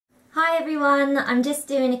Hi everyone, I'm just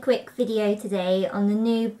doing a quick video today on the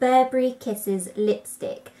new Burberry Kisses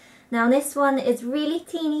lipstick. Now this one is really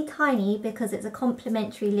teeny tiny because it's a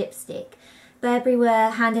complimentary lipstick. Burberry were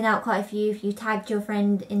handing out quite a few if you tagged your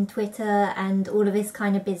friend in Twitter and all of this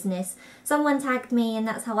kind of business. Someone tagged me and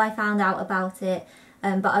that's how I found out about it,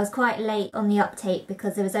 but I was quite late on the uptake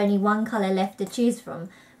because there was only one colour left to choose from,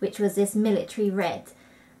 which was this military red.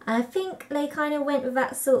 And I think they kind of went with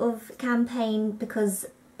that sort of campaign because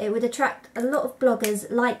it would attract a lot of bloggers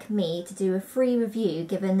like me to do a free review,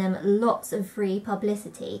 giving them lots of free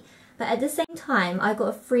publicity. But at the same time, I got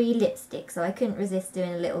a free lipstick, so I couldn't resist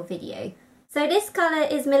doing a little video. So this colour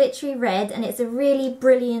is military red, and it's a really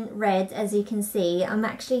brilliant red, as you can see. I'm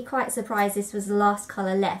actually quite surprised this was the last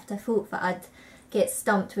colour left. I thought that I'd get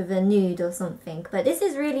stumped with a nude or something. But this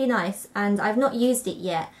is really nice, and I've not used it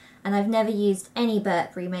yet. And I've never used any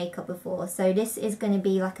Burberry makeup before, so this is going to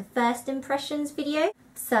be like a first impressions video.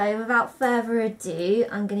 So without further ado,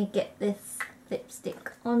 I'm going to get this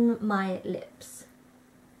lipstick on my lips.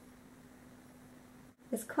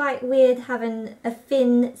 It's quite weird having a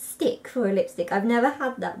thin stick for a lipstick. I've never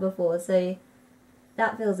had that before, so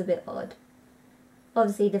that feels a bit odd.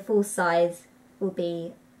 Obviously the full size will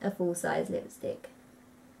be a full size lipstick.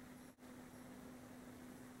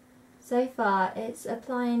 So far it's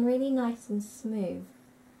applying really nice and smooth.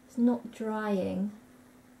 It's not drying.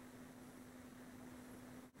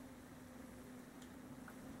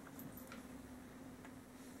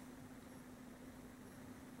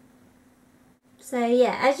 So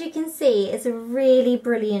yeah, as you can see, it's a really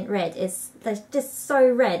brilliant red. It's just so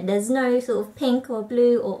red. There's no sort of pink or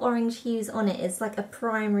blue or orange hues on it. It's like a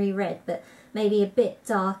primary red, but maybe a bit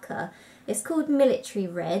darker. It's called military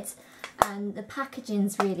red. And the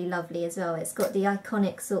packaging's really lovely as well. It's got the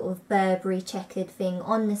iconic sort of Burberry checkered thing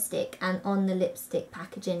on the stick and on the lipstick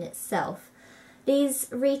packaging itself. These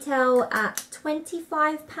retail at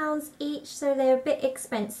 £25 each, so they're a bit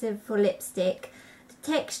expensive for lipstick.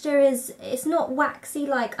 The texture it's not waxy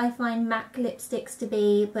like I find MAC lipsticks to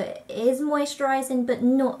be, but it is moisturising but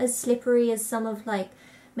not as slippery as some of like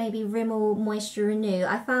maybe Rimmel Moisture Renew.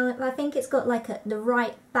 I think it's got like the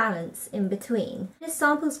right balance in between. This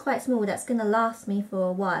sample's quite small, that's going to last me for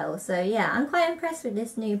a while, so yeah, I'm quite impressed with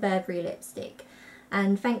this new Burberry lipstick.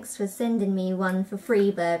 And thanks for sending me one for free,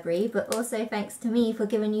 Burberry, but also thanks to me for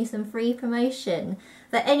giving you some free promotion.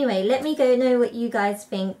 But anyway, let me know what you guys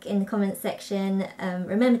think in the comments section.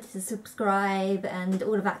 Remember to subscribe and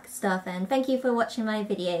all of that stuff, and thank you for watching my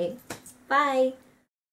video. Bye!